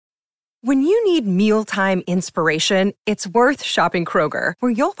When you need mealtime inspiration, it's worth shopping Kroger,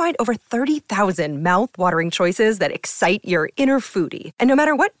 where you'll find over 30,000 mouth-watering choices that excite your inner foodie. And no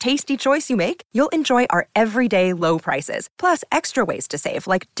matter what tasty choice you make, you'll enjoy our everyday low prices, plus extra ways to save,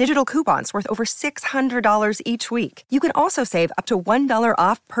 like digital coupons worth over $600 each week. You can also save up to $1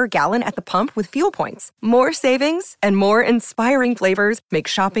 off per gallon at the pump with fuel points. More savings and more inspiring flavors make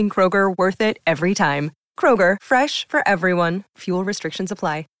shopping Kroger worth it every time. Kroger, fresh for everyone. Fuel restrictions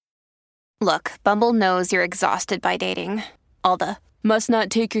apply. Look, Bumble knows you're exhausted by dating. All the, must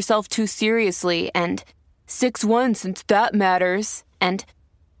not take yourself too seriously, and 6'1" since that matters, and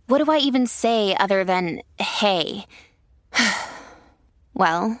what do I even say other than, hey?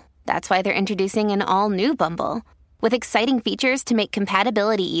 Well, that's why they're introducing an all-new Bumble, with exciting features to make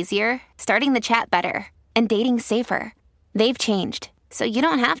compatibility easier, starting the chat better, and dating safer. They've changed, so you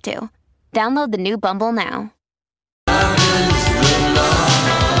don't have to. Download the new Bumble now.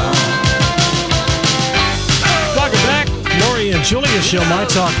 And Julia Show, My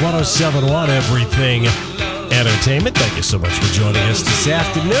Talk 107.1, Everything Entertainment. Thank you so much for joining us this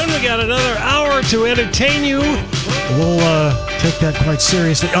afternoon. We got another hour to entertain you. We'll take that quite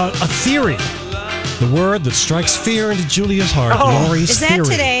seriously. A theory. The word that strikes fear into Julia's heart. Lori's theory. Is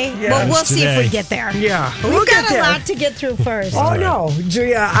that today? Yeah. Well, we'll see if we get there. Yeah. We've got a lot to get through first. Oh, no.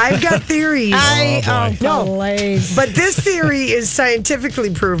 Julia, I've got theories. But this theory is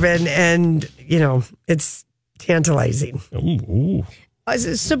scientifically proven, and, it's tantalizing. Ooh. It's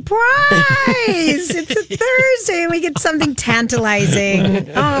a surprise. It's a Thursday and we get something tantalizing.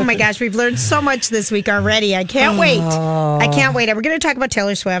 Oh my gosh, we've learned so much this week already. I can't wait. We're going to talk about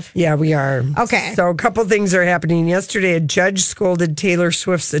Taylor Swift. Yeah, we are. Okay. So a couple things are happening. Yesterday, a judge scolded Taylor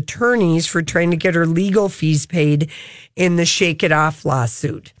Swift's attorneys for trying to get her legal fees paid in the Shake It Off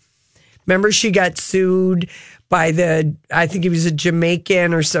lawsuit. Remember, she got sued by I think he was a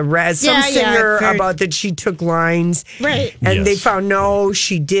Jamaican or some singer about that she took lines. Right. And they found no,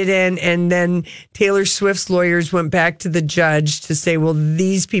 she didn't. And then Taylor Swift's lawyers went back to the judge to say, well,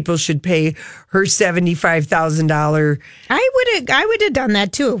 these people should pay her $75,000. I would have done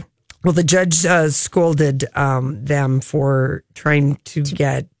that too. Well, the judge scolded them for trying to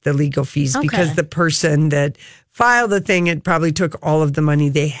get the legal fees because the person that filed the thing, it probably took all of the money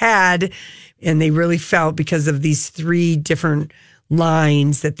they had. And they really felt because of these 3 different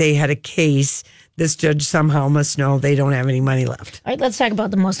lines that they had a case. This judge somehow must know they don't have any money left. All right, let's talk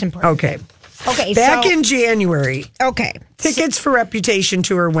about the most important. Okay. Back in January. Okay. Tickets for Reputation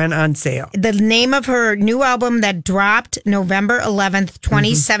Tour went on sale. The name of her new album that dropped November 11th,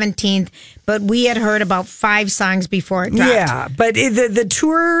 2017, but we had heard about 5 songs before it dropped. Yeah, but the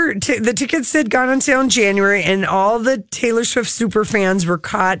tour, the tickets had gone on sale in January, and all the Taylor Swift super fans were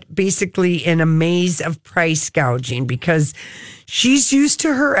caught basically in a maze of price gouging because she's used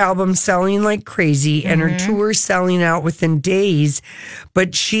to her album selling like crazy and her tour selling out within days,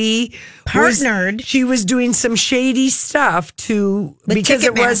 but she was doing some shady stuff because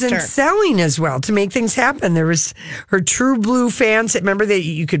it wasn't selling as well to make things happen. There was her True Blue fans. Remember that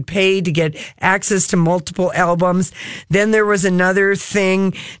you could pay to get access to multiple albums. Then there was another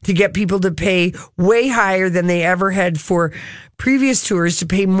thing to get people to pay way higher than they ever had for previous tours, to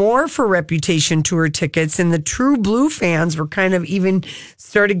pay more for Reputation Tour tickets. And the True Blue fans were kind of even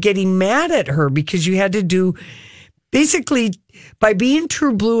started getting mad at her because you had to do basically by being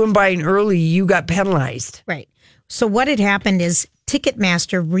True Blue and buying early, you got penalized. Right. So what had happened is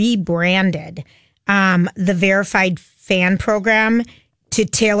Ticketmaster rebranded the verified fan program to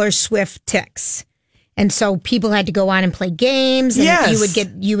Taylor Swift Tix. And so people had to go on and play games, and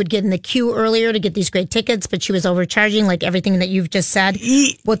you would get in the queue earlier to get these great tickets, but she was overcharging, like everything that you've just said.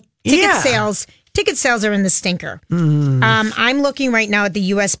 Well, ticket sales are in the stinker. I'm looking right now at the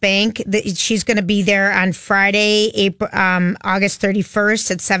U.S. Bank. She's going to be there on Friday, August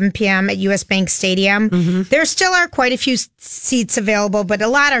 31st at 7 p.m. at U.S. Bank Stadium. There still are quite a few seats available, but a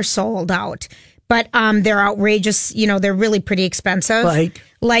lot are sold out. But they're outrageous. They're really pretty expensive.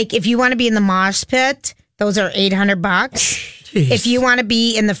 Like if you want to be in the mosh pit, those are $800. If you want to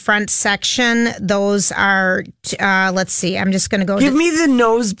be in the front section, those are, let's see, I'm just going to go. Give me the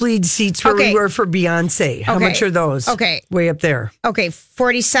nosebleed seats where we were for Beyonce. How much are those? Okay. Way up there. Okay,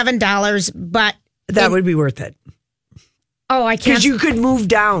 $47, but. That would be worth it. Oh, I can't. Because you could move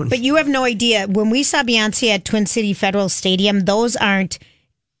down. But you have no idea. When we saw Beyonce at Twin City Federal Stadium, those aren't.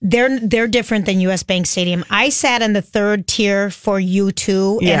 They're different than U.S. Bank Stadium. I sat in the 3rd tier for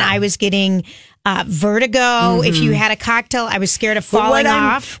U2, and I was getting vertigo. If you had a cocktail, I was scared of falling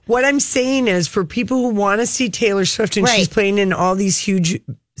off. What I'm saying is, for people who want to see Taylor Swift, and she's playing in all these huge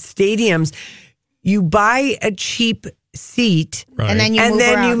stadiums, you buy a cheap seat, And then you and move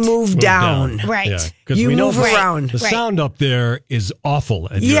then around. you move down. Right. Yeah, 'cause You we know move the- around. The sound up there is awful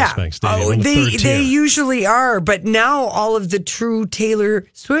at US Bank Stadium. Oh, on the third they tier. usually are, but now all of the true Taylor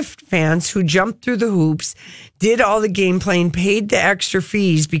Swift fans who jumped through the hoops, did all the game playing, paid the extra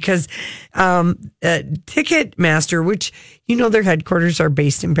fees because Ticketmaster, which their headquarters are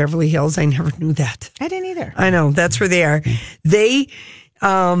based in Beverly Hills. I never knew that. I didn't either. I know, that's where they are. They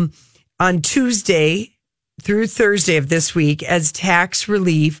on Tuesday through Thursday of this week, as tax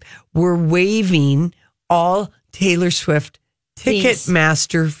relief, were waiving all Taylor Swift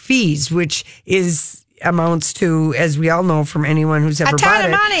Ticketmaster fees, which amounts to, as we all know from anyone who's ever bought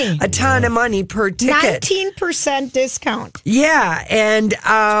it, a ton of money per ticket. 19% discount. Yeah, and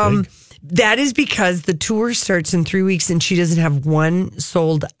that is because the tour starts in 3 weeks and she doesn't have one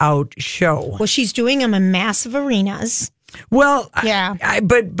sold out show. Well, she's doing them in massive arenas. Well, yeah,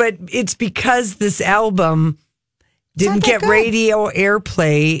 but it's because this album didn't not that get good. radio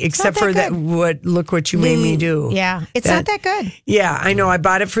airplay, except not for that that. Look what you made me do. Yeah, it's not that good. Yeah, I know. I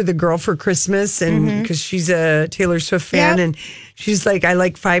bought it for the girl for Christmas, and because she's a Taylor Swift fan, and she's like, I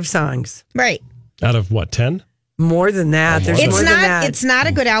like 5 songs. Right. Out of what, 10? More than that. There's more than that. It's not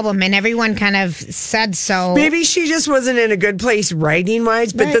a good album, and everyone kind of said so. Maybe she just wasn't in a good place writing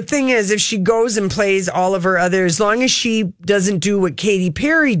wise. But the thing is, if she goes and plays all of her other, as long as she doesn't do what Katy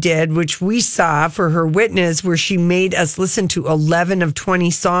Perry did, which we saw for her Witness, where she made us listen to 11 of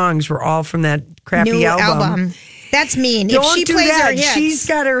 20 songs were all from that crappy new album. That's mean. Don't if she do plays that. her hits, She's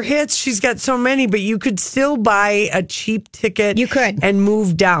got her hits. She's got so many, but you could still buy a cheap ticket. You could. And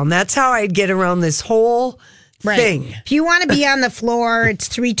move down. That's how I'd get around this whole thing. If you want to be on the floor, it's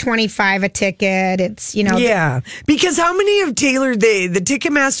 $3.25 a ticket. It's Yeah, because how many of Taylor? The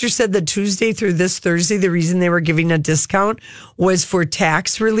Ticketmaster said that Tuesday through this Thursday, the reason they were giving a discount was for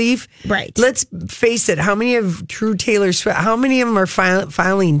tax relief. Right. Let's face it. How many of true Taylor Swift? How many of them are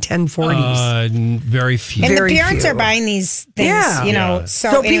filing 1040s? Very few. And Very the parents few. are buying these things, Yeah.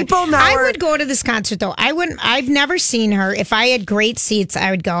 So anyway, people now I are- would go to this concert though. I've never seen her. If I had great seats,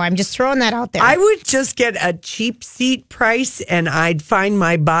 I would go. I'm just throwing that out there. I would just get a cheap seat price, and I'd find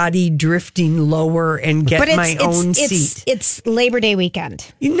my body drifting lower and get my own seat. It's Labor Day weekend.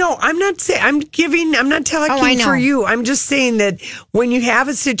 I'm not saying I'm not talking I know. for you. I'm just saying that when you have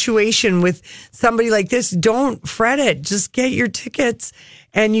a situation with somebody like this, don't fret it. Just get your tickets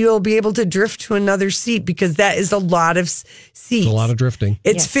and you'll be able to drift to another seat, because that is a lot of seats. It's a lot of drifting.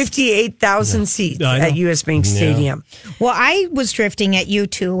 It's 58,000 seats I know. at US Bank Yeah. Stadium. Well, I was drifting at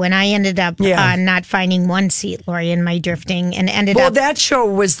U2 and I ended up not finding one seat, Lori, in my drifting, and ended Well, up. that show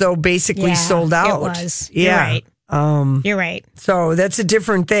was though basically sold out. It was. Yeah. You're right. You're right. So that's a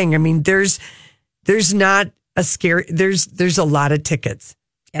different thing. I mean, there's not a scary. There's a lot of tickets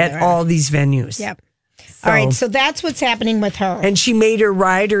at all these venues. Yep. All right. So that's what's happening with her. And she made her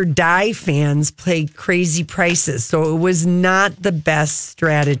ride or die fans pay crazy prices. So it was not the best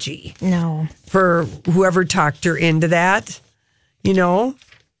strategy No. for whoever talked her into that.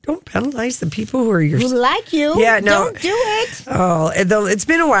 Don't penalize the people who are your. Who like you. Yeah, no. Don't do it. Oh, it's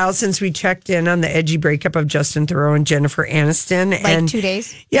been a while since we checked in on the edgy breakup of Justin Theroux and Jennifer Aniston. Like 2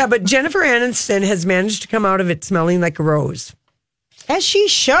 days. Yeah, but Jennifer Aniston has managed to come out of it smelling like a rose. As she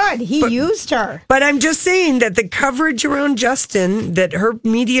should. He used her. But I'm just saying that the coverage around Justin that her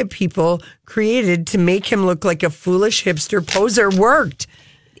media people created to make him look like a foolish hipster poser worked.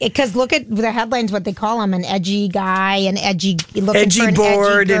 Because look at the headlines, what they call him, an edgy guy, an edgy, looking for an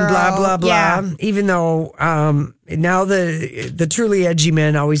board edgy and blah, blah, blah. Yeah. Even though now the truly edgy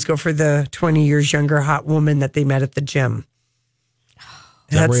men always go for the 20 years younger hot woman that they met at the gym.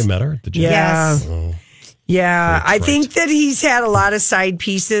 Is that where you met her? At the gym? Yeah. Yes. Oh. Yeah, That's I right. think that he's had a lot of side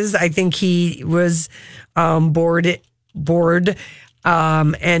pieces. I think he was bored,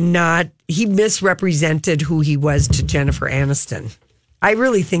 and he misrepresented who he was to Jennifer Aniston. I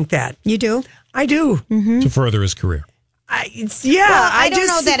really think that. You do? I do. To further his career. I don't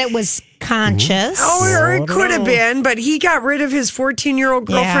know that it was conscious. Or it could have been, but he got rid of his 14-year-old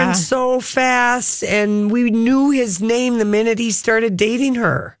girlfriend Yeah. so fast, and we knew his name the minute he started dating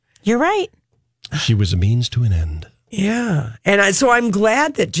her. You're right. She was a means to an end. Yeah. And so I'm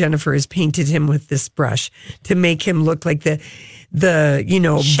glad that Jennifer has painted him with this brush to make him look like the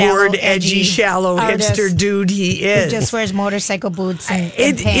Shallow, bored, edgy, edgy shallow artist hipster dude he Who is. just wears motorcycle boots and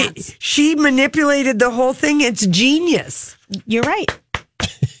pants. She manipulated the whole thing. It's genius. You're right.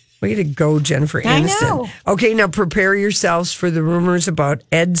 Way to go, Jennifer I Aniston. know. Okay, now prepare yourselves for the rumors about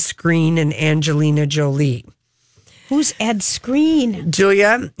Ed Skrein and Angelina Jolie. Who's Ed Skrein?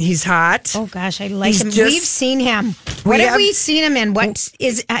 Julia, he's hot. Oh gosh, I like He's him. just- We've seen him. What have we seen him in? What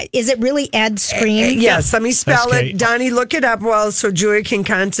is it really Ed Skrein? Yes, let me spell SK. it. Donnie, look it up so Julia can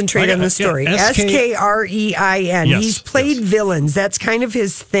concentrate on the story. Skrein. Yes, He's played villains. That's kind of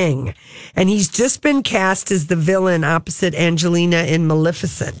his thing. And he's just been cast as the villain opposite Angelina in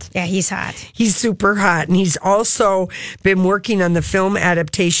Maleficent. Yeah, he's hot. He's super hot. And he's also been working on the film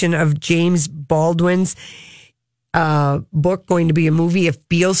adaptation of James Baldwin's book, going to be a movie, If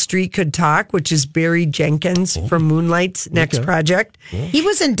Beale Street Could Talk, which is Barry Jenkins from Moonlight's next project. He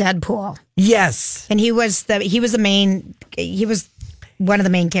was in Deadpool, Yes. and he was one of the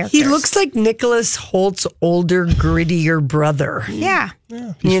main characters. He looks like Nicholas Holt's older, grittier brother. yeah,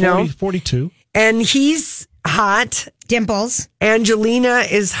 He's 40, 42. And he's hot. dimples. Angelina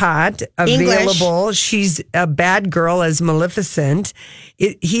is hot, available. She's a bad girl as Maleficent.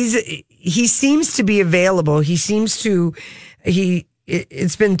 He seems to be available. It's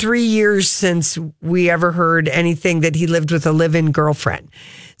been 3 years since we ever heard anything that he lived with a live-in girlfriend.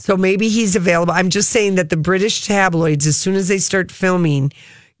 So maybe he's available. I'm just saying that the British tabloids, as soon as they start filming,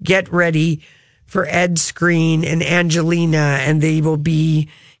 get ready for Ed Skrein and Angelina, and they will be,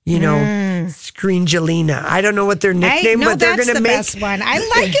 Screengelina. I don't know what their nickname, but they're going to make best one. I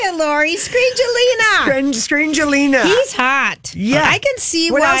like it, Lori. Screengelina. Screengelina. He's hot. Yeah. I can see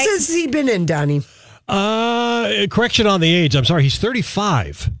what why. else has he been in, Donnie? Correction on the age. I'm sorry. He's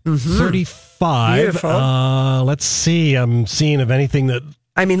 35. 35. Beautiful. Let's see. I'm seeing if anything that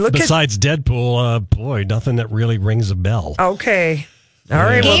besides Deadpool. Boy, nothing that really rings a bell. Okay. All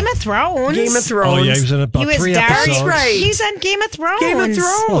right. Game of Thrones. Game of Thrones. Oh yeah, he was in about He was 3 dark. episodes. That's right. He's on Game of Thrones. Game of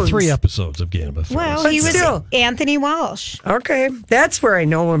Thrones. Well, 3 episodes of Game of Thrones. Well, But he was still. Anthony Walsh. Okay. That's where I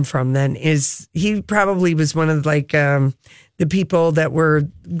know him from then, is he probably was one of the people that were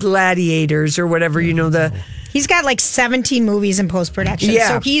gladiators or whatever, He's got like 17 movies in post production. Yeah.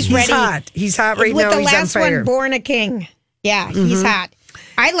 So he's ready. Hot. He's hot right With now. the He's on last fire. one, Born a King. Yeah, he's hot.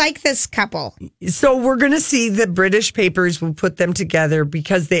 I like this couple. So we're going to see the British papers will put them together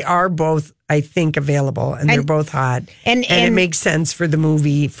because they are both, I think, available and they're both hot. And it makes sense for the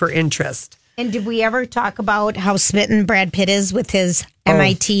movie for interest. And did we ever talk about how smitten Brad Pitt is with his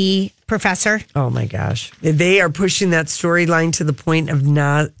MIT professor? Oh my gosh. They are pushing that storyline to the point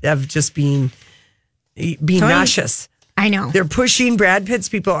of just being nauseous. I know. They're pushing, Brad Pitt's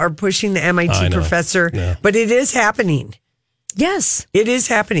people are pushing the MIT professor, but it is happening. Yes. It is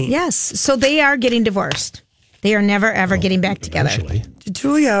happening. Yes. So they are getting divorced. They are never, ever getting back together. Actually,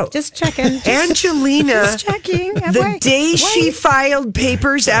 Julia. Just checking. Angelina. Just checking. The day she filed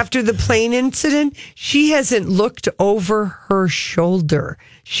papers after the plane incident, she hasn't looked over her shoulder.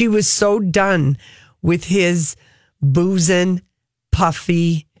 She was so done with his boozing,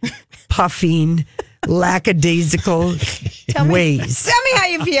 puffing, lackadaisical ways. Tell me how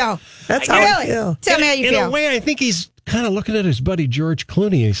you feel. That's how I feel. Tell me how you in feel. a way, I think he's kind of looking at his buddy George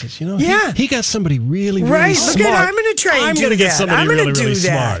Clooney. He says, he got somebody really, really Right, smart. look at I'm going to try and I'm do gonna that. get somebody I'm going really, to do really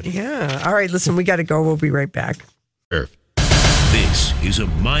that. smart. Yeah. All right, listen, we got to go. We'll be right back. This is a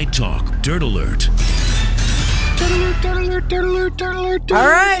My Talk Dirt Alert. All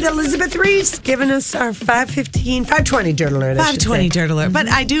right, Elizabeth Reese giving us our 520 Dirt Alert. 5:20 Dirt Alert. But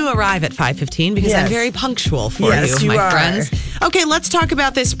I do arrive at 5:15 because Yes. I'm very punctual for Yes, you, you my are. friends. Okay, let's talk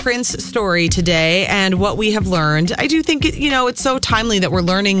about this Prince story today and what we have learned. I do think, it's so timely that we're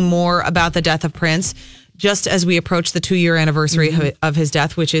learning more about the death of Prince just as we approach the 2-year anniversary of his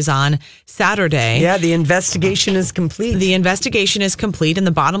death, which is on Saturday. Yeah, the investigation is complete. The investigation is complete, and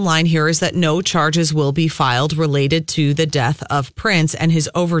the bottom line here is that no charges will be filed related to the death of Prince and his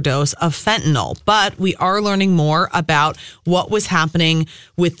overdose of fentanyl. But we are learning more about what was happening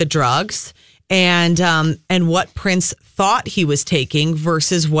with the drugs and what Prince thought he was taking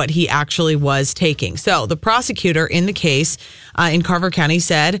versus what he actually was taking. So the prosecutor in the case in Carver County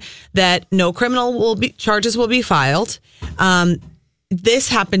said that no criminal charges will be filed. This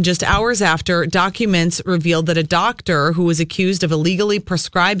happened just hours after documents revealed that a doctor who was accused of illegally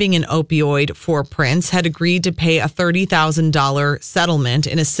prescribing an opioid for Prince had agreed to pay a $30,000 settlement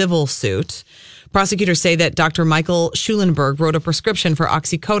in a civil suit. Prosecutors say that Dr. Michael Schulenberg wrote a prescription for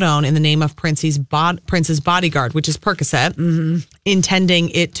oxycodone in the name of Prince's bodyguard, which is Percocet, intending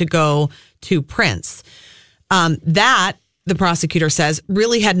it to go to Prince. That, the prosecutor says,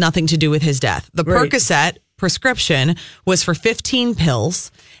 really had nothing to do with his death. The Percocet prescription was for 15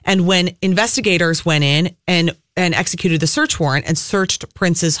 pills. And when investigators went in and and executed the search warrant and searched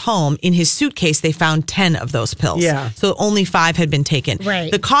Prince's home. In his suitcase, they found 10 of those pills. Yeah. So only 5 had been taken.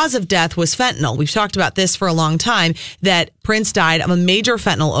 Right. The cause of death was fentanyl. We've talked about this for a long time, that Prince died of a major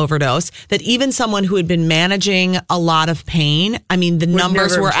fentanyl overdose, that even someone who had been managing a lot of pain, I mean, the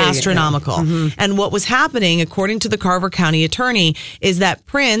numbers never were taken it. astronomical. And what was happening, according to the Carver County attorney, is that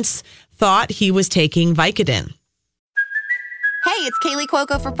Prince thought he was taking Vicodin. Hey, it's Kaylee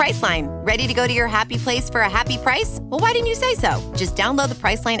Cuoco for Priceline. Ready to go to your happy place for a happy price? Well, why didn't you say so? Just download the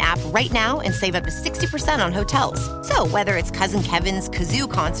Priceline app right now and save up to 60% on hotels. So whether it's Cousin Kevin's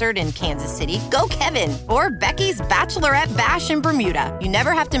Kazoo Concert in Kansas City, go Kevin, or Becky's Bachelorette Bash in Bermuda, you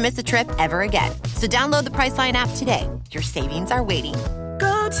never have to miss a trip ever again. So download the Priceline app today. Your savings are waiting.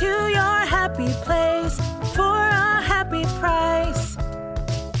 Go to your happy place for a happy price.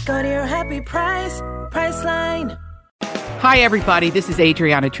 Go to your happy price, Priceline. Hi, everybody. This is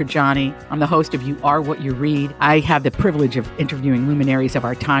Adriana Trajani. I'm the host of You Are What You Read. I have the privilege of interviewing luminaries of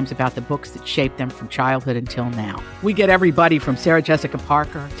our times about the books that shaped them from childhood until now. We get everybody from Sarah Jessica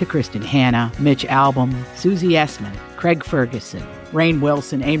Parker to Kristen Hanna, Mitch Albom, Susie Essman, Craig Ferguson, Rainn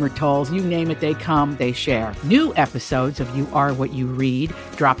Wilson, Amor Tolls, you name it, they come, they share. New episodes of You Are What You Read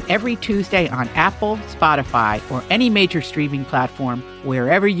drop every Tuesday on Apple, Spotify, or any major streaming platform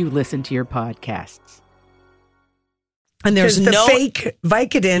wherever you listen to your podcasts. And there's the no fake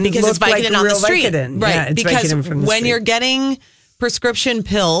Vicodin because it's looked Vicodin like on real the street, Vicodin. right? Yeah, it's because Vicodin from the when street. you're getting prescription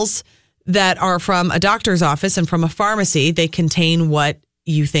pills that are from a doctor's office and from a pharmacy, they contain what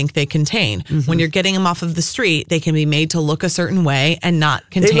you think they contain. When you're getting them off of the street, they can be made to look a certain way and not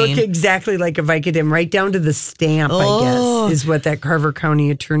contain. They look exactly like a Vicodin, right down to the stamp, I guess, is what that Carver County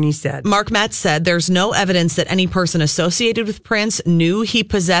attorney said. Mark Metz said there's no evidence that any person associated with Prince knew he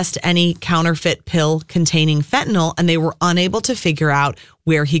possessed any counterfeit pill containing fentanyl, and they were unable to figure out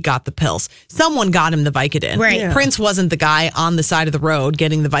where he got the pills. Someone got him the Vicodin. Right. Yeah. Prince wasn't the guy on the side of the road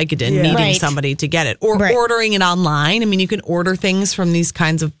getting the Vicodin, needing Right. somebody to get it. Or Right. ordering it online. I mean, you can order things from these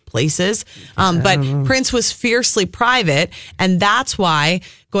kinds of places. But Prince was fiercely private, and that's why,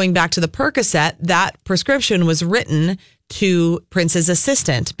 going back to the Percocet, that prescription was written to Prince's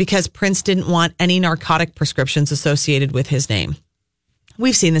assistant because Prince didn't want any narcotic prescriptions associated with his name.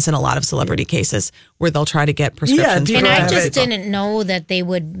 We've seen this in a lot of celebrity cases where they'll try to get prescriptions. people And I have just it. didn't know that they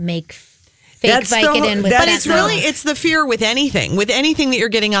would make fake That's the- Vicodin with that But is it's fentanyl. really, it's the fear with anything. With anything that you're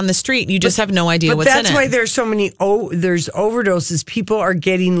getting on the street, you just have no idea But what's in that's it. why there's so many, there's overdoses. People are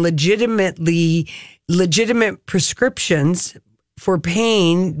getting legitimate prescriptions for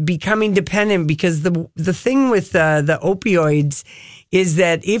pain, becoming dependent, because the thing with the opioids is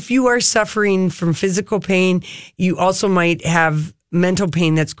that if you are suffering from physical pain, you also might have mental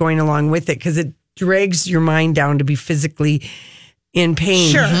pain that's going along with it, because it drags your mind down to be physically in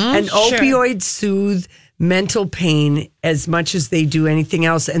pain. Sure. And Sure. opioids soothe mental pain as much as they do anything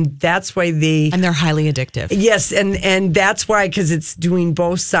else. And that's why and they're highly addictive. yes. And that's why, because it's doing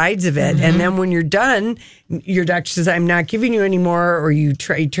both sides of it. And then when you're done, your doctor says, I'm not giving you any more, or you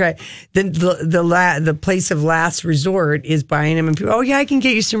try, then the place of last resort is buying them. And people, oh yeah, I can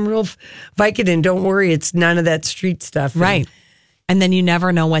get you some real Vicodin. Don't worry. It's none of that street stuff. Right. And then you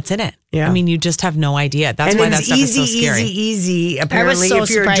never know what's in it. Yeah. I mean, you just have no idea. That's And why that it's stuff easy, is so scary. easy, apparently, so if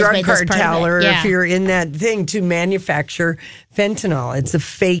you're a surprised drug by this part of cartel it. or Yeah. if you're in that thing, to manufacture fentanyl. It's a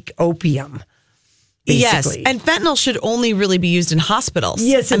fake opium. Yes. Basically. And fentanyl should only really be used in hospitals.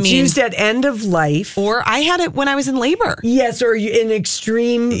 Yes, I it's mean, used at end of life. Or I had it when I was in labor. Yes, or in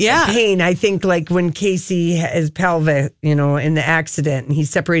extreme pain. I think like when Casey has pelvis, in the accident and he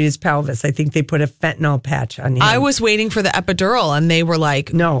separated his pelvis, I think they put a fentanyl patch on him. I was waiting for the epidural and they were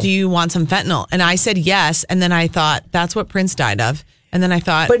like, No. do you want some fentanyl? And I said yes. And then I thought, that's what Prince died of. And then I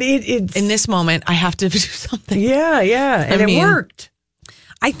thought, But it's in this moment, I have to do something. Yeah. And I mean, it worked.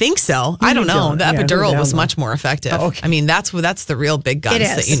 I think so. I don't know. The Yeah, epidural who was the hell much more effective. Oh, okay. I mean, that's the real big guns It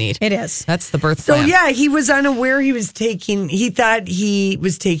is. that you need. It is. That's the birth So plan. yeah, he was unaware he thought he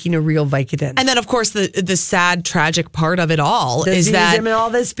was taking a real Vicodin. And then, of course, the sad, tragic part of it all Does is he that was in all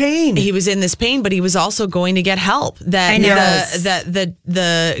this pain. he was in this pain, but he was also going to get help. That I know.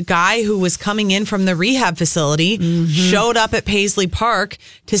 the guy who was coming in from the rehab facility showed up at Paisley Park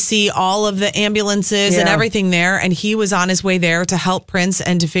to see all of the ambulances and Yeah. everything there, and he was on his way there to help Prince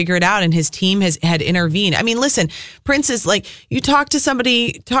and to figure it out. And his team had intervened. I mean, listen, Prince is like, you talk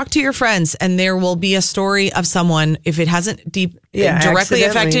to your friends, and there will be a story of someone, if it hasn't directly accidentally.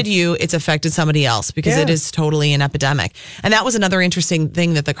 affected you, it's affected somebody else, because it Yeah. is totally an epidemic. And that was another interesting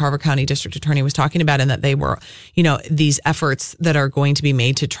thing that the Carver County District Attorney was talking about, and that they were, these efforts that are going to be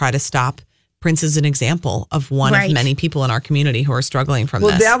made to try to stop Prince is an example of one of many people in our community who are struggling from this.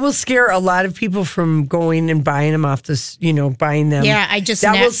 Well, that will scare a lot of people from going and buying them off this, buying them. Yeah,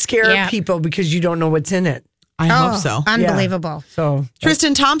 that will scare people because you don't know what's in it. I hope so. Unbelievable. Yeah. So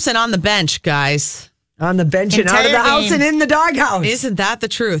Tristan Thompson on the bench, guys. On the bench and out of the house and in the doghouse. Isn't that the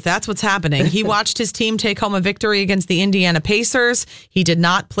truth? That's what's happening. He watched his team take home a victory against the Indiana Pacers. He did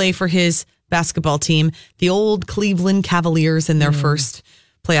not play for his basketball team, the old Cleveland Cavaliers, in their first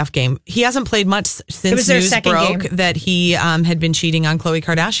playoff game. He hasn't played much since news broke that he had been cheating on Khloe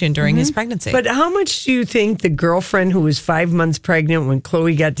Kardashian during his pregnancy. But how much do you think the girlfriend who was 5 months pregnant when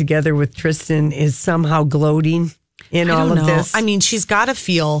Khloe got together with Tristan is somehow gloating in all of this? I mean, she's got to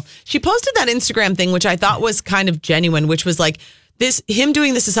feel. She posted that Instagram thing, which I thought was kind of genuine, which was like, him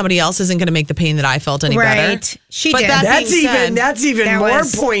doing this to somebody else isn't going to make the pain that I felt any better. She but did. That's even more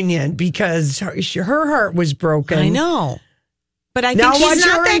poignant because her heart was broken. I know. But I think now she's watch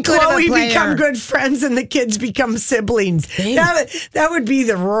not her that and good of a Khloe player. become good friends and the kids become siblings. That would be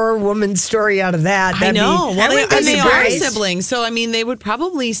the Roar woman story out of that. I know. They are great. siblings, so I mean, they would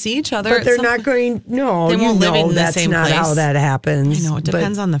probably see each other. But they're not going. No, they won't live in the that's same not place. how that happens. I know it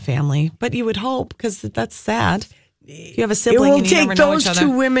depends on the family, but you would hope because that's sad. If you have a sibling, it will and you take never know those each other.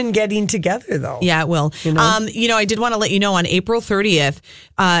 two women getting together, though. Yeah, it will. I did want to let you know on April 30th,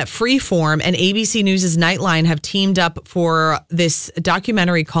 Freeform and ABC News' Nightline have teamed up for this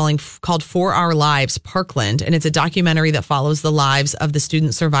documentary called For Our Lives, Parkland. And it's a documentary that follows the lives of the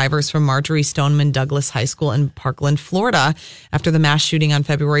student survivors from Marjorie Stoneman Douglas High School in Parkland, Florida, after the mass shooting on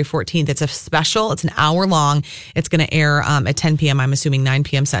February 14th. It's a special. It's an hour long. It's going to air at 10 p.m., I'm assuming 9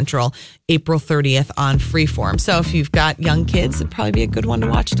 p.m. Central, April 30th on Freeform. So if you've got young kids, it'd probably be a good one to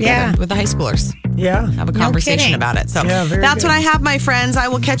watch together with the high schoolers. Yeah. Have a conversation about it. So that's good. what I have, my friends. I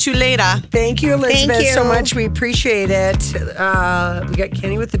will catch you later. Thank you, Elizabeth, so much. We appreciate it. We got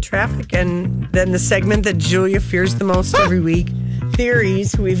Kenny with the traffic, and then the segment that Julia fears the most every week,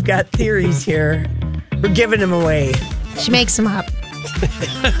 theories. We've got theories here. We're giving them away. She makes them up.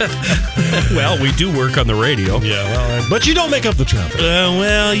 Well, we do work on the radio. Yeah, well, but you don't make up the traffic.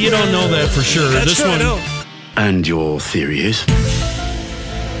 Well, you don't know that for sure. That's this true, one. I know. And your theory is?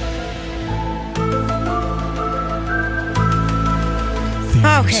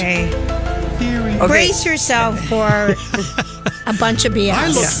 Okay. Brace yourself for a bunch of BS. I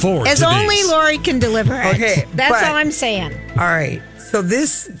look forward as to only these. Lori can deliver it. Okay, That's but- all I'm saying. All right. So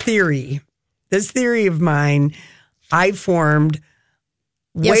this theory of mine, I formed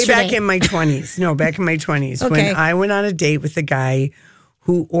way back Yesterday. in my 20s. No, back in my 20s. Okay. When I went on a date with a guy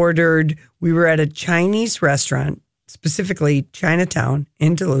who we were at a Chinese restaurant, specifically Chinatown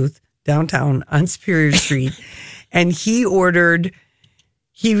in Duluth, downtown on Superior Street. And he ordered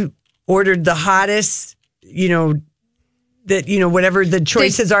the hottest, whatever the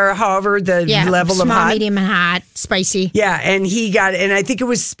choices are, however the level small, of hot. medium, and hot, spicy. Yeah, and and I think it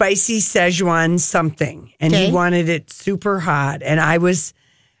was spicy Szechuan something, and he wanted it super hot. And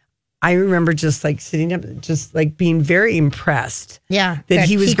I remember just like sitting up, just like being very impressed. Yeah, that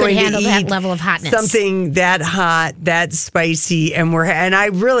he was he could going to handle eat that level of hotness. something that hot, that spicy, and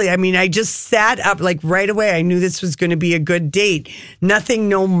I just sat up like right away. I knew this was going to be a good date. Nothing,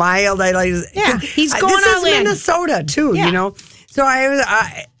 no mild. He's going this all is in. Minnesota too, So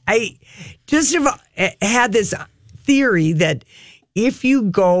I just have had this theory that if you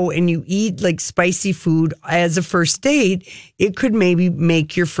go and you eat like spicy food as a first date, it could maybe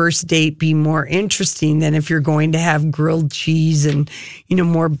make your first date be more interesting than if you're going to have grilled cheese and,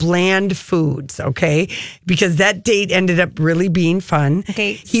 more bland foods. Okay. Because that date ended up really being fun.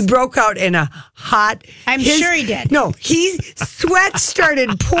 Okay. He broke out in a hot. I'm sure he did. No, sweat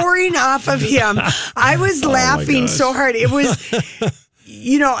started pouring off of him. I was laughing so hard. It was,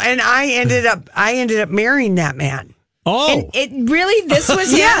 and I ended up marrying that man. Oh, And it really, this was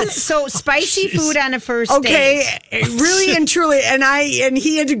him? Yes. So spicy food on a first Okay, date. really and truly, and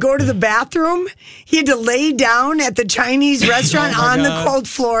he had to go to the bathroom. He had to lay down at the Chinese restaurant on the cold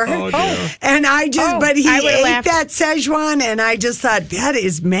floor. Oh, dear. And but he I would've ate laughed. that Szechuan, and I just thought that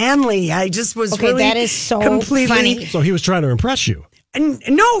is manly. I just was really that is so completely funny. so he was trying to impress you. And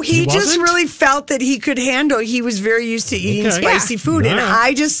no, he just wasn't? really felt that he could handle. He was very used to eating Okay. spicy food, and All right.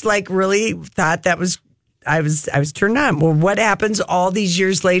 I just really thought that was. I was turned on. Well, what happens all these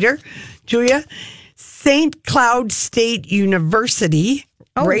years later, Julia? St. Cloud State University,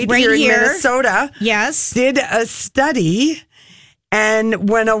 right here in Minnesota, did a study, and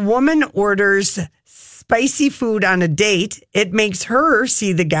when a woman orders spicy food on a date, it makes her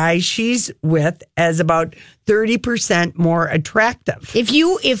see the guy she's with as about 30% more attractive.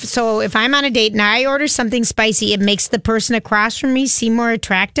 If I'm on a date and I order something spicy, it makes the person across from me seem more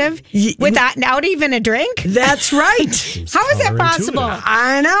attractive without even a drink? That's right. How is that possible?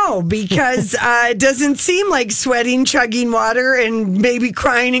 I know, because it doesn't seem like sweating, chugging water, and maybe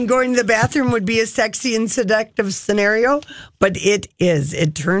crying and going to the bathroom would be a sexy and seductive scenario, but it is.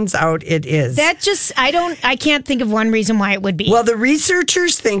 It turns out it is. I can't think of one reason why it would be. Well, the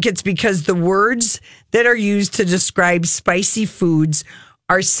researchers think it's because the words that are used to describe spicy foods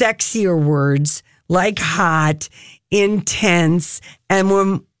are sexier words like hot, intense,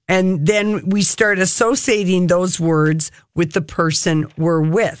 and then we start associating those words with the person we're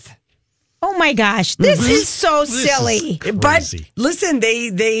with. Oh my gosh, this is so silly. But listen,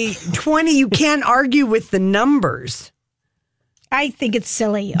 they 20, you can't argue with the numbers. I think it's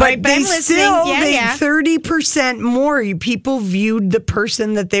silly. But right, they still, 30% more people viewed the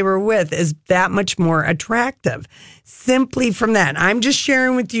person that they were with as that much more attractive. Simply from that. I'm just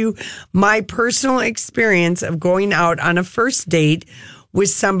sharing with you my personal experience of going out on a first date with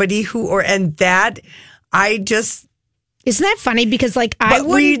somebody isn't that funny? Because I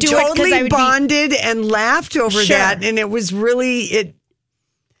wouldn't do it because I would bonded and laughed over that, and it was really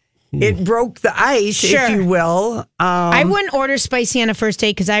it broke the ice, if you will. I wouldn't order spicy on a first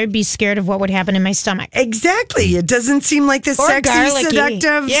date because I would be scared of what would happen in my stomach. Exactly. It doesn't seem like the sexy, garlicky.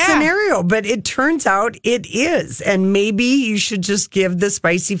 seductive scenario, but it turns out it is. And maybe you should just give the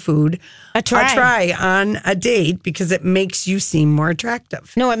spicy food a try on a date because it makes you seem more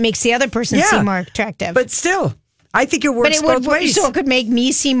attractive. No, it makes the other person seem more attractive. But still, I think it works both ways. So it could make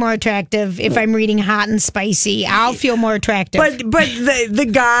me seem more attractive if I'm reading hot and spicy. I'll feel more attractive. But the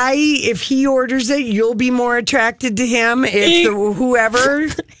guy, if he orders it, you'll be more attracted to him. If whoever,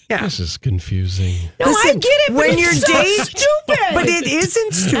 This is confusing. No, I get it. When you're so stupid. But it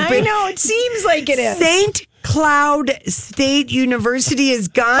isn't stupid. I know it seems like it is. St. Cloud State University has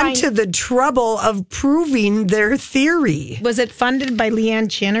gone to the trouble of proving their theory. Was it funded by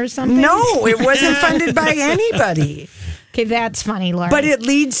Leanne Chin or something? No, it wasn't funded by anybody. Okay, that's funny, Laura. But it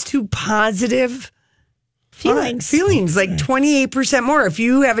leads to positive feelings. Like 28% more. If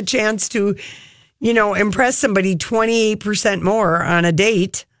you have a chance to, impress somebody 28% more on a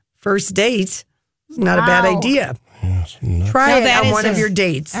date, first date, not a bad idea. Try it on one of your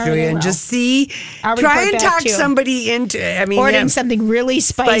dates, Julia, and just see. Try and talk somebody into. Ordering something really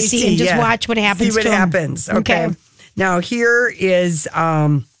spicy and just watch what happens. See what happens. Okay. Now here is.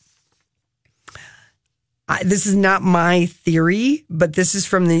 This is not my theory, but this is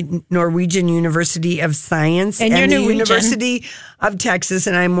from the Norwegian University of Science and the University of Texas,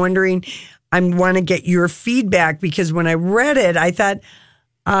 and I'm wondering. I want to get your feedback because when I read it, I thought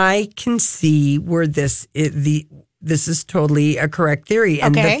I can see where this is totally a correct theory.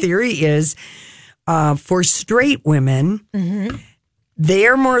 And the theory is for straight women, they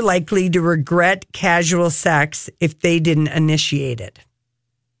are more likely to regret casual sex if they didn't initiate it.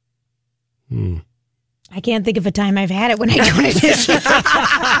 I can't think of a time I've had it when I don't initiate it.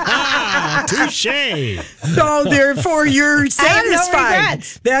 Touche. So therefore, you're satisfied. I have no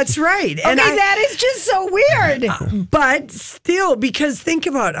regrets. That's right. And that is just so weird. But still, because think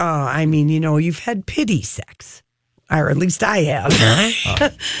about, you've had pity sex. Or at least I have.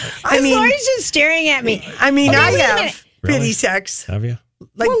 Laura's just staring at me. I have pity sex. Have you?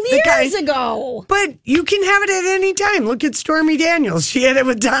 Years ago. But you can have it at any time. Look at Stormy Daniels. She had it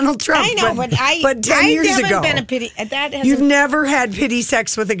with Donald Trump. I know, but 10 years ago. I haven't been a pity. You've never had pity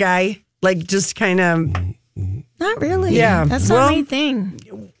sex with a guy? Just kind of. Not really. Yeah. That's not my thing.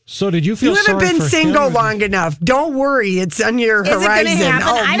 So did you feel you haven't sorry been for single him? long enough. Don't worry, it's on your horizon. Is it gonna happen?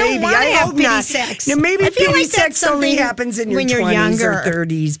 Oh, I don't want to have pity sex. Yeah, maybe I feel pity like that's sex only happens in your when you're 20s younger. or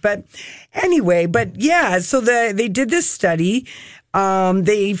 30s. But anyway, so they did this study.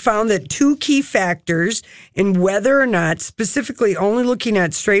 They found that two key factors in whether or not, specifically only looking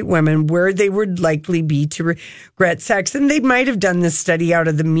at straight women, where they would likely be to regret sex. And they might have done this study out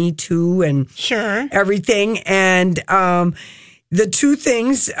of the Me Too and everything. And the two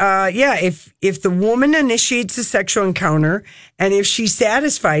things, if the woman initiates a sexual encounter and if she's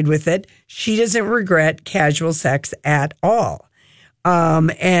satisfied with it, she doesn't regret casual sex at all.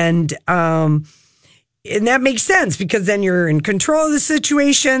 And that makes sense because then you're in control of the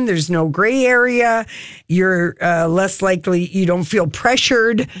situation. There's no gray area. You're less likely, you don't feel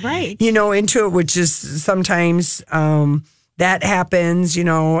pressured, into it, which is sometimes that happens,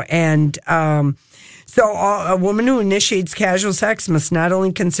 and so a woman who initiates casual sex must not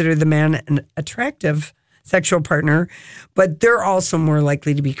only consider the man an attractive sexual partner, but they're also more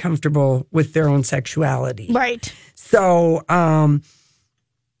likely to be comfortable with their own sexuality. Right. So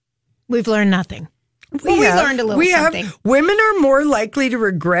we've learned nothing. We learned a little something. Women are more likely to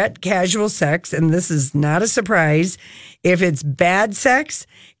regret casual sex, and this is not a surprise. If it's bad sex,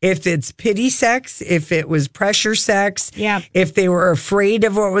 if it's pity sex, if it was pressure sex, if they were afraid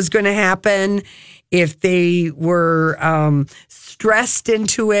of what was going to happen, if they were stressed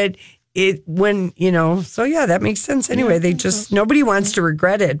into it, so that makes sense. Anyway, nobody wants to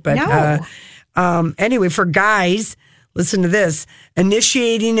regret it. But anyway, for guys, listen to this.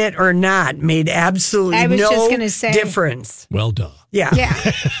 Initiating it or not made absolutely no difference. Well, duh. Yeah. Yeah.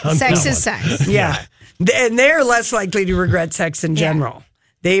 Sex is sex. Yeah. And they're less likely to regret sex in general. Yeah.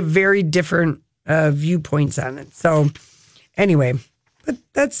 They have very different viewpoints on it. So anyway, but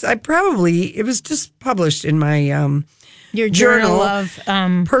it was just published in my your journal of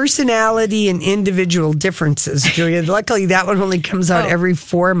personality and individual differences, Julia. Luckily, that one only comes out every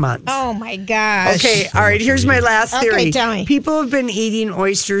 4 months. Oh my gosh! Okay, all right. Here's my last theory. Okay, tell me. People have been eating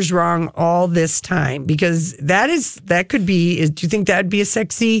oysters wrong all this time because that could be. Do you think that'd be a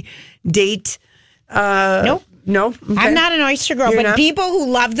sexy date? Nope. No, okay. I'm not an oyster girl, but people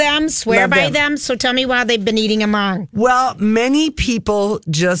who love them swear by them. So tell me why they've been eating them wrong. Well, many people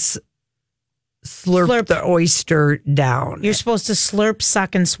just slurp the oyster down. You're supposed to slurp,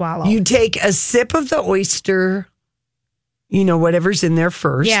 suck, and swallow. You take a sip of the oyster, whatever's in there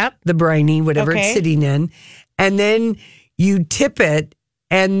first, the briny, whatever it's sitting in, and then you tip it,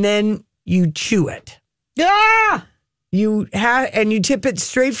 and then you chew it. Ah! You tip it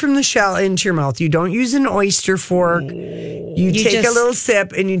straight from the shell into your mouth. You don't use an oyster fork. You take a little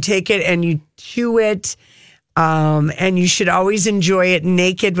sip, and you take it, and you chew it. And you should always enjoy it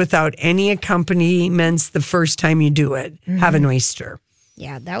naked without any accompaniments the first time you do it. Mm-hmm. Have an oyster.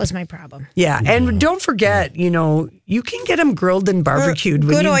 Yeah, that was my problem. Yeah, and don't forget, you can get them grilled and barbecued.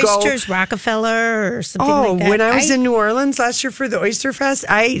 Good oysters, Rockefeller or something like that. When I was in New Orleans last year for the Oyster Fest,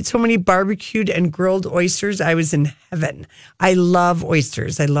 I ate so many barbecued and grilled oysters. I was in heaven. I love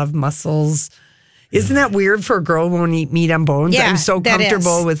oysters. I love mussels. Isn't that weird for a girl who won't eat meat on bones? Yeah, I'm so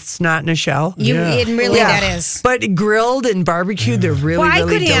comfortable with snot in a shell. That is. But grilled and barbecued, they're really, really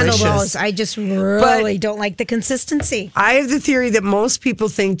delicious. I could handle those. I just really don't like the consistency. I have the theory that most people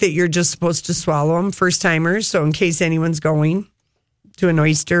think that you're just supposed to swallow them, first timers. So in case anyone's going to an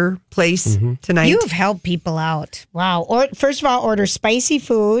oyster place tonight. You have helped people out. Wow. Or first of all, order spicy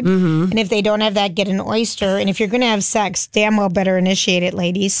food. Mm-hmm. And if they don't have that, get an oyster. And if you're going to have sex, damn well better initiate it,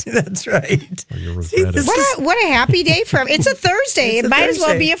 ladies. That's right. What a happy day for It's a Thursday. It might as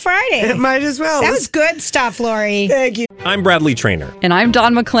well be a Friday. It might as well. That was good stuff, Lori. Thank you. I'm Bradley Trainer. And I'm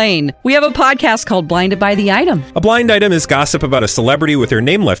Don McClain. We have a podcast called Blinded by the Item. A blind item is gossip about a celebrity with their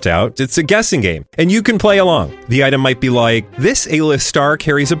name left out. It's a guessing game, and you can play along. The item might be like, this A-list star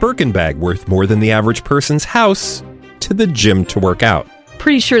carries a Birkin bag worth more than the average person's house to the gym to work out.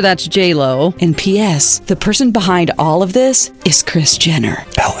 Pretty sure that's J-Lo. And P.S. the person behind all of this is Kris Jenner,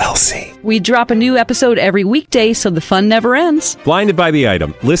 LLC. We drop a new episode every weekday so the fun never ends. Blinded by the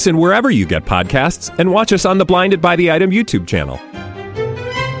Item. Listen wherever you get podcasts and watch us on the Blinded by the Item YouTube channel.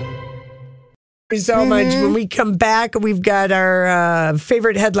 So much. When we come back, we've got our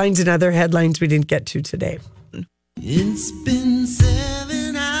favorite headlines and other headlines we didn't get to today. It's been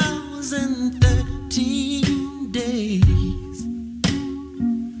 7 hours and 13 days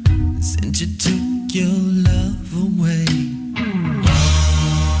since you took your love away.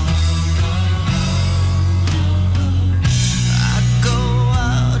 I go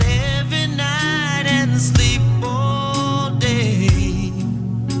out every night and sleep all day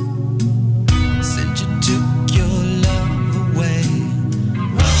since you took your love away.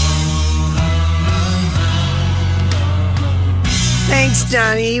 Thanks,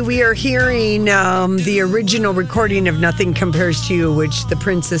 Donnie. We are hearing the original recording of Nothing Compares to You, which the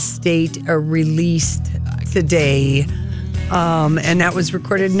Prince Estate released today. And that was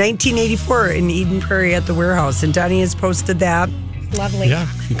recorded in 1984 in Eden Prairie at the Warehouse. And Donnie has posted that. Lovely. Yeah,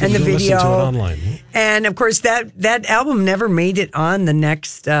 you can and the go video. listen to it online. And, of course, that album never made it on the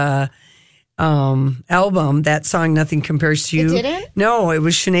next album, that song, Nothing Compares to You. It didn't? No, it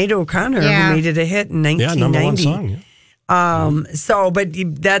was Sinead O'Connor who made it a hit in 1990. Yeah, number one song. Yeah. But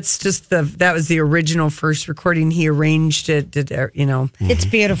that's just that was the original first recording. He arranged it, It's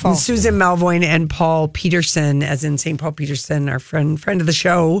beautiful. And Susan Melvoin and Paul Peterson, as in St. Paul Peterson, our friend of the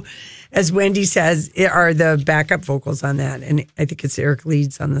show, as Wendy says, are the backup vocals on that. And I think it's Eric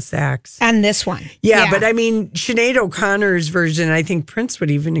Leeds on the sax. And this one. Yeah, but I mean, Sinead O'Connor's version, I think Prince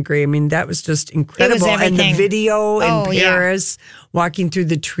would even agree. I mean, that was just incredible. And the video in Paris, walking through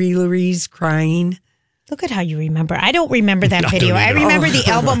the Tuileries, crying. Look at how you remember. I don't remember that video. I remember the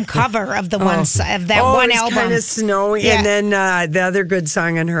album cover of the one of that one it was album. kind of snowy. Yeah. And then the other good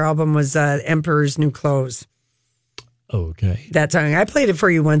song on her album was Emperor's New Clothes. Okay. That song. I played it for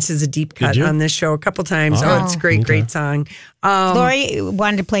you once as a deep cut on this show a couple times. Oh, it's a great song. Lori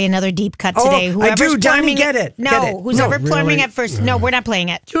wanted to play another deep cut today. I do. Johnny, get it. No, Get it. who's ever plumbing it first? No, we're not playing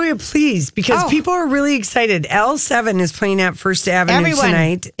it. Julia, please, because people are really excited. L7 is playing at First Avenue Everyone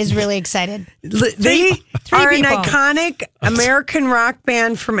tonight. is really excited. They are an people. iconic American rock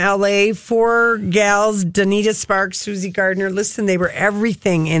band from LA. 4 gals, Donita Sparks, Susie Gardner. Listen, they were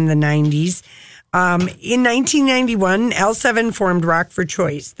everything in the 90s. In 1991, L7 formed Rock for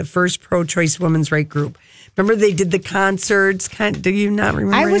Choice, the first pro-choice women's right group. Remember, they did the concerts. Do you not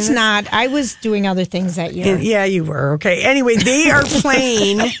remember? I was not. I was doing other things that year. Yeah, you were. Okay. Anyway, they are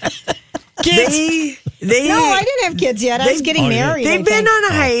playing. Kids. No, I didn't have kids yet. I was getting married. They've been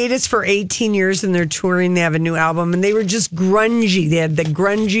on a hiatus for 18 years and they're touring. They have a new album and they were just grungy. They had the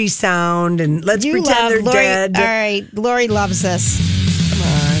grungy sound and let's pretend they're Lori, dead. All right. Lori loves this. Come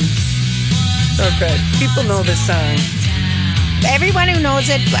on. So good. People know this song. Everyone who knows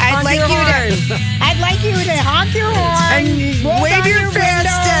it, I'd like you to honk your horn and wave your fist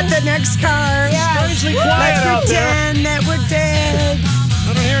at the next car. Yes. Strangely quiet out Let's there. pretend that we're dead.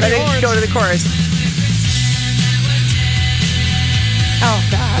 I don't hear Let any it horns. go to the chorus. Oh,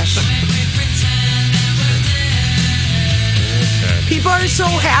 gosh. People are so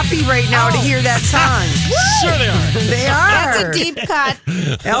happy right now to hear that song. Sure they are. They are. That's a deep cut.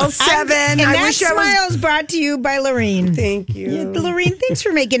 L7. And I that wish I smile was. is brought to you by Lorene. Thank you. Yeah, Lorene, thanks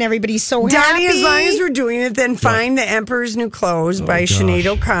for making everybody so Donnie, happy. as long as we're doing it, then find The Emperor's New Clothes by Sinead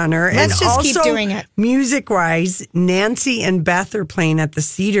O'Connor. Let's and just also, keep doing it. Music-wise, Nancy and Beth are playing at the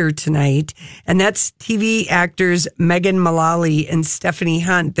Cedar tonight, and that's TV actors Megan Mullally and Stephanie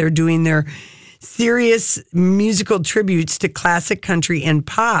Hunt. They're doing their serious musical tributes to classic country and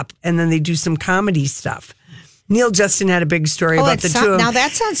pop, and then they do some comedy stuff. Neil Justin had a big story about the two of them. Now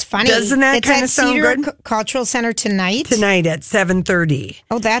that sounds funny. Doesn't that it's kind at of sound Cedar good? Cultural Center tonight? Tonight at 7:30.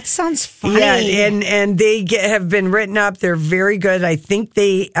 Oh, that sounds funny. Yeah, and they have been written up. They're very good. I think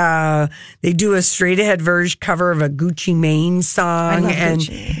they do a straight ahead version cover of a Gucci Mane song. love And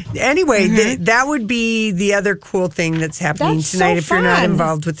Gucci. anyway, that would be the other cool thing that's happening That's tonight so if you're not fun.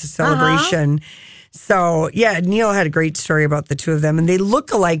 involved with the celebration. So, yeah, Neil had a great story about the two of them. And they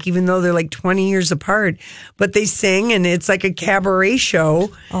look alike, even though they're like 20 years apart. But they sing, and it's like a cabaret show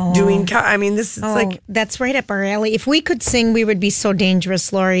doing... this is like... That's right up our alley. If we could sing, we would be so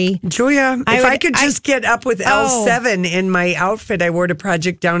dangerous, Lori. Julia, if I could just get up with L7 in my outfit I wore to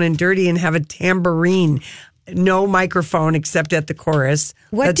Project Down and Dirty and have a tambourine, no microphone except at the chorus.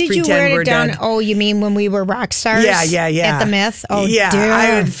 What Let's did you pretend wear we're it down? dead. Oh, you mean when we were rock stars? Yeah. At the Myth? Oh, yeah. dear.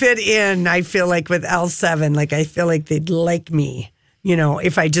 I would fit in, I feel like, with L7. Like, I feel like they'd like me,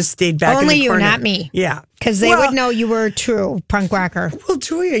 if I just stayed back Only in the you, corner. not me. Yeah. Because they would know you were a true punk rocker. Well,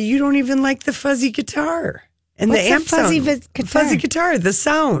 Julia, you don't even like the fuzzy guitar. And What's the a amp fuzzy sound. guitar? Fuzzy guitar, the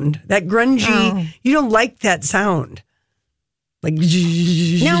sound, that grungy. Oh. You don't like that sound. Like, No,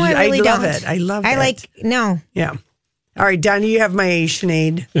 I really love don't. it. I love it. No. Yeah. All right, Donnie, you have my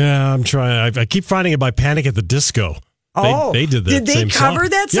Sinead. Yeah, I'm trying. I keep finding it by Panic at the Disco. They did that. Did they same cover song.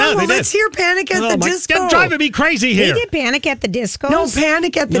 that song? Yeah, Well, they did. let's hear Panic at the Disco. You're driving me crazy They here. did Panic at the Disco? No,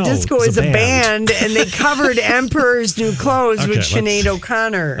 Panic at the No, Disco it's is a a band. band, and they covered Emperor's New Clothes, Okay, which let's- Sinead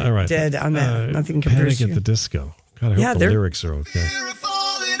O'Connor All right. did on that. Nothing compares Panic to at you. the Disco. God, I hope Yeah, the they're- lyrics are okay.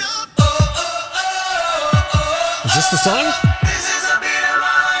 Is this the song?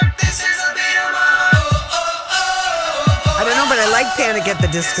 I don't know, but I like Panic at the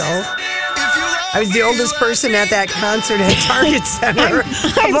Disco. I was the oldest person at that concert at Target Center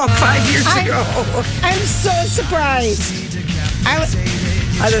about 5 years ago. I'm so surprised.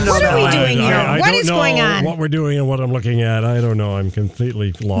 I don't know What that are we one. doing here? I What don't is know going on? what we're doing and what I'm looking at. I don't know. I'm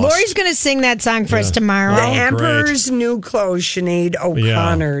completely lost. Lori's going to sing that song for us tomorrow. The Oh, Emperor's New Clothes, Sinead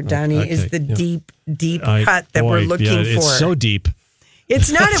O'Connor, Yeah. Donnie, Okay, is the yeah. deep cut that we're looking for. It's so deep. It's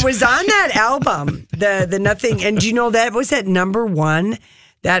not. It was on that album, the Nothing. And do you know that was at number one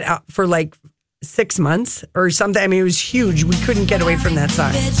that for like 6 months or something? I mean, it was huge. We couldn't get away from that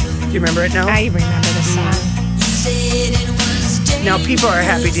song. Do you remember it now? I remember the song. Now people are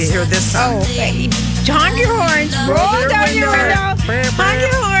happy to hear this song. Oh, baby. Honk your horns. Roll down your window. Honk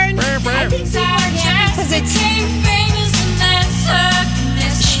your horn. I think people are happy because it's...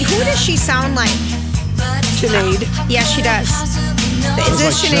 Who does she sound like? Sinead. Yes, she does. Is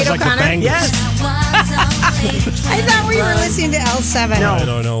this Sinead Sounds like the O'Connor? Bangles. Yes. I thought we were listening to L7. No. I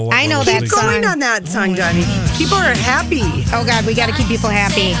don't know. What I know we're that Keep listening going song. on that song, Johnny. People are happy. Oh, God, we got to keep people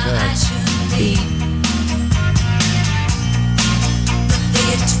happy.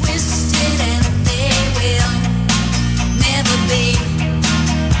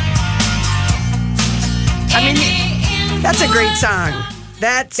 That's a great song.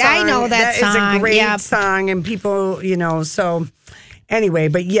 That song, I know that is a song, great yep. song, and people, so anyway,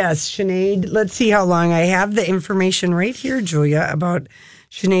 but yes, Sinead, let's see how long. I have the information right here, Julia, about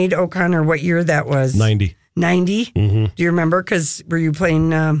Sinead O'Connor, what year that was. 90. 90? Mm-hmm. Do you remember? Because were you playing,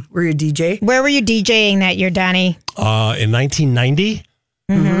 were you a DJ? Where were you DJing that year, Donnie? In 1990,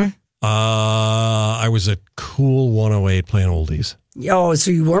 Mm-hmm. I was at Cool 108 playing oldies. Oh,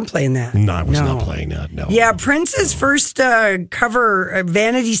 so you weren't playing that? No, I was not playing that, no. Yeah, Prince's first cover,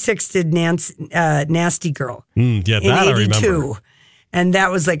 Vanity Six did Nasty Girl. Yeah, in that 82. I remember. And that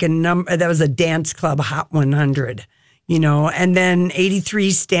was like that was a dance club Hot 100, and then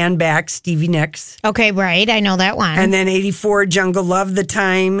 83 Stand Back, Stevie Nicks. Okay, right. I know that one. And then 84 Jungle Love the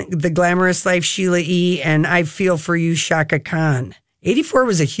Time, The Glamorous Life, Sheila E., and I Feel For You, Shaka Khan. 84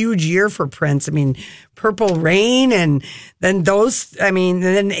 was a huge year for Prince. I mean, Purple Rain, and then and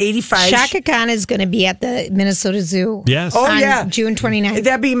then 85. Shaka Khan is going to be at the Minnesota Zoo. Yes. Oh, on yeah. June 29th.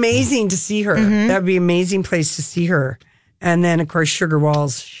 That'd be amazing to see her. Mm-hmm. That'd be an amazing place to see her. And then, of course, Sugar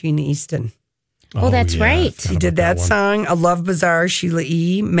Walls, Sheena Easton. Oh, that's right. He did that song. A Love Bazaar, Sheila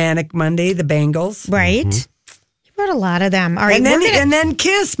E., Manic Monday, The Bangles. Right. You wrote a lot of them. All right. And then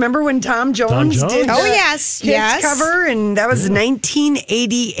Kiss. Remember when Tom Jones did Oh, yes. Kiss Yes. cover? And that was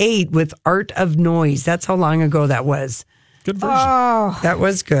 1988 with Art of Noise. That's how long ago that was. Good version. Oh. That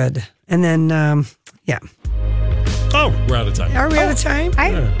was good. And then, yeah. Oh, we're out of time. Are we out of time?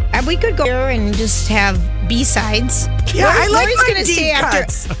 We could go here and just have B-sides. Yeah, I like Lori's my gonna deep stay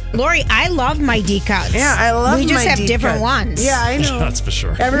cuts. Lori, I love my D cuts. Yeah, I love We just my have deep different cuts. ones. Yeah, I know. That's for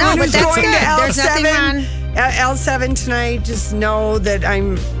sure. Everyone No, but who's that's going good. to There's nothing wrong. L7 tonight, just know that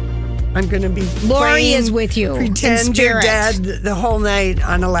I'm going to be Lori playing is with you in Pretend You're spirit. Dead the whole night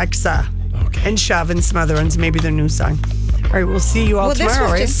on Alexa. Okay. And Shove and Smother Ones, maybe their new song. All right, we'll see you all Well, tomorrow, this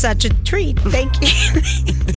was right? just such a treat. Thank you.